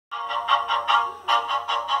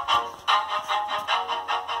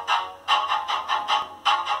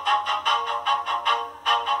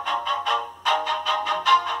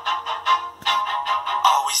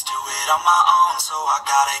I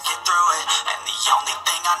gotta get through it. And the only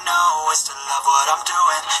thing I know is to love what I'm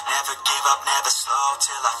doing. Never give up, never slow,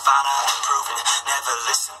 till I finally prove it. Never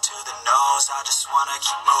listen to the no's, I just wanna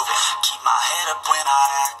keep moving. Keep my head up when I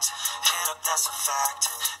act, head up, that's a fact.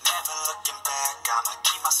 Never looking back, I'ma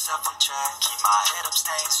keep myself on track. Keep my head up,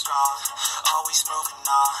 staying strong, always moving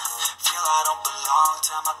on. Feel I don't belong,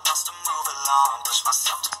 tell my thoughts to move along. Push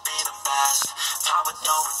myself to be the best, die with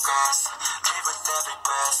no regrets. Live with every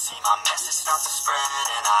breath, see my message start to spread.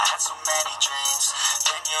 And I had so many dreams,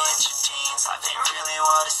 then you hit your teens. Life ain't really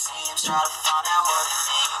what it seems, try to find out what it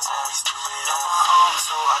means. Always do it on my own,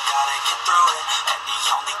 so I gotta get through it. And the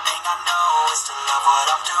only thing I know is to love what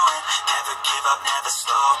I'm doing. Never give up, never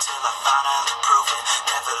slow, till I finally prove it.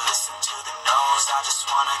 Never listen to the no's, I just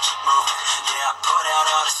wanna keep moving. Yeah, I put out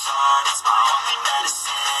all this art, it's my only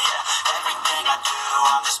medicine. Yeah, everything I do,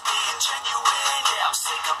 I'm just being genuine. Yeah, I'm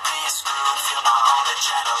sick of being screwed, feel my own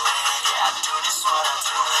adrenaline. Yeah, I do just what I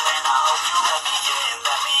do, and I hope you let me in,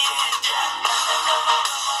 yeah.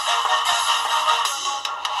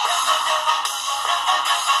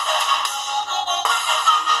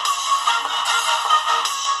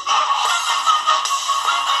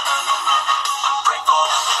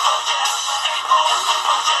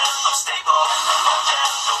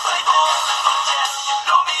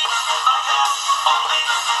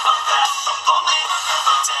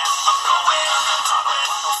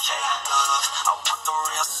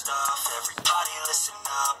 Everybody listen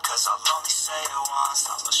up, cause I'll only say it once.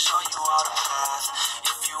 I'm gonna show you all the path.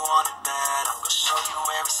 If you want it bad, I'm gonna show you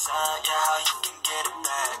where it's at. Yeah, how you can get it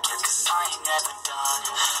back. Yeah, cause I ain't never done,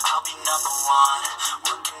 I'll be number one.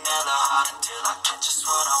 Working hella hard until I get just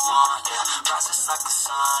what I want. Yeah, rises like the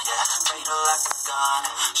sun, yeah, fatal like a gun.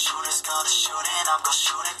 Shooters gonna shoot it, I'm gonna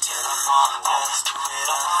shoot it till I fall. Always do it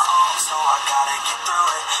on my own, so I gotta get through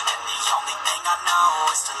it. And the only thing I know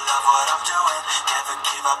is to love what I'm doing. Never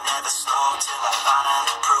give up, never slow, till I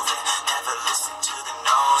finally prove it. Never listen to the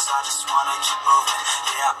no's, I just wanna keep moving.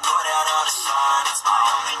 Yeah, I put out all this art, it's my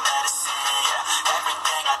only medicine. Yeah,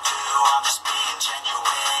 everything I do, I'm just being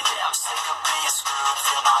genuine. Yeah, I'm sick of being screwed,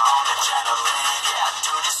 feel my own adrenaline. Yeah, I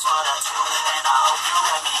do just what I do, and I hope you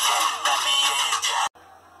let me in, yeah.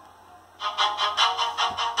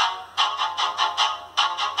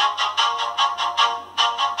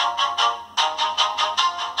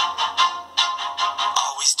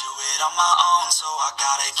 Always do it on my own, so I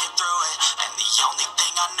gotta get through it. And the only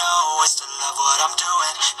thing I know is to love what I'm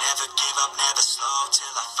doing. Never give up, never slow,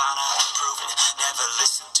 till I finally prove it. Never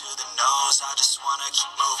listen to the no's, I just wanna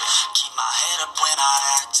keep moving. Keep my head up when I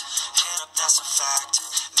act, head up, that's a fact.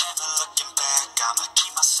 Never looking back, I'ma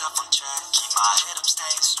keep myself on track. Keep my head up,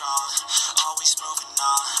 staying strong, always moving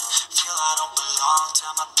on. Feel I don't belong,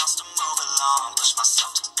 tell my thoughts to move along. Push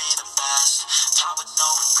myself to be the best, die with no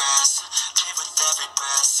regrets. Live with every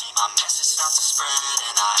breath, see my message start to spread.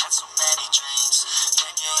 And I had so many dreams,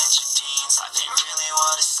 then you hit your teens. Life ain't really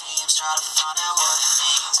what it seems, try to find out what it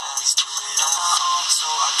means. Always do it on my own, so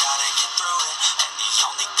I gotta get through it. And the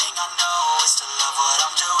only thing I know is to love what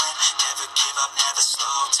I'm doing. Never give up, never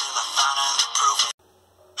slow, till I finally prove it.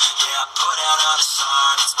 Yeah, I put out all this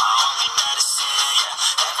art, it's my only medicine.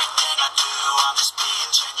 Yeah, everything I do, I'm just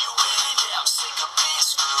being genuine. Yeah, I'm sick of being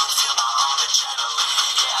screwed, feel my own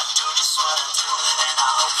adrenaline. Yeah, I do just what I do, and I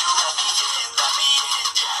hope you let me in,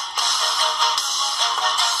 yeah.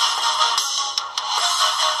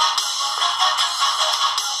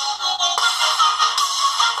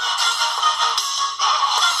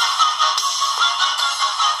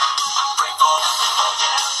 I'm grateful, oh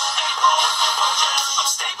yeah, able, oh yeah, I'm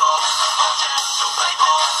stable, oh yeah, no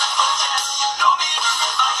label, oh yeah, you know me,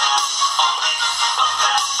 I am only a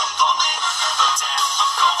path, I'm lonely, but damn,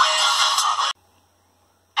 I'm going hard.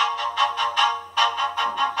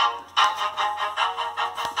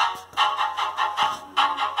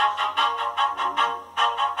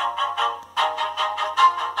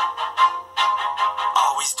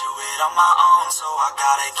 Always do it on my own, so I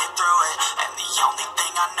gotta get through it. And the only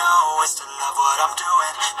thing I know is to love what I'm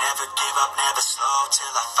doing. Never give up, never slow,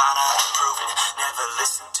 till I finally prove it. Never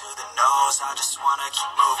listen to the no's, I just wanna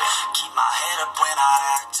keep moving. Keep my head up when I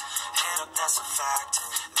act, head up, that's a fact.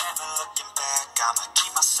 Never looking back, I'ma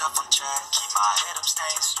keep myself on track. Keep my head up,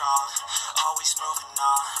 staying strong, always moving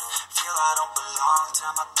on. Feel I don't belong,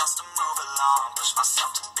 tell my thoughts to move along. Push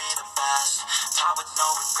myself to be the best, die with no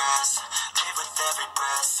regrets. Live with every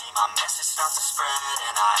breath, see my message start to spread.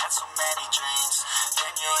 And I had so many dreams, then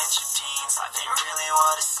you hit your teens. Life ain't really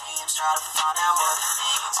what it seems, try to find out what it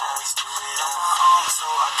means. Always do it on my own, so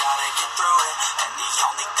I gotta get through it. And the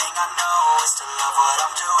only thing I know is to love what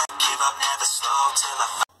I'm doing. Give up, never slow, till I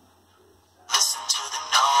listen to the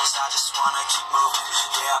no's, I just wanna keep moving.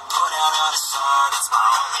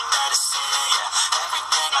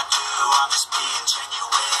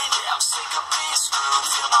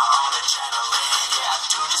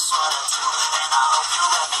 do just what I do.